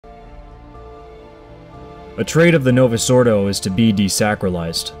A trait of the Novus Ordo is to be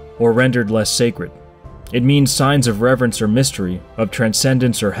desacralized, or rendered less sacred. It means signs of reverence or mystery, of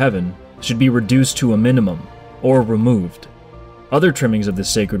transcendence or heaven, should be reduced to a minimum, or removed. Other trimmings of the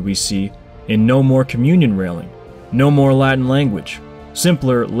sacred we see in no more communion railing, no more Latin language,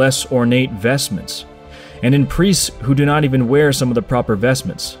 simpler, less ornate vestments, and in priests who do not even wear some of the proper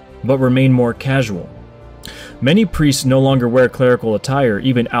vestments, but remain more casual. Many priests no longer wear clerical attire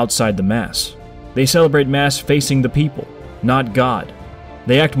even outside the Mass. They celebrate Mass facing the people, not God.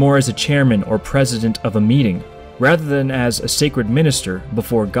 They act more as a chairman or president of a meeting, rather than as a sacred minister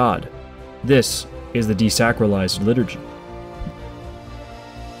before God. This is the desacralized liturgy.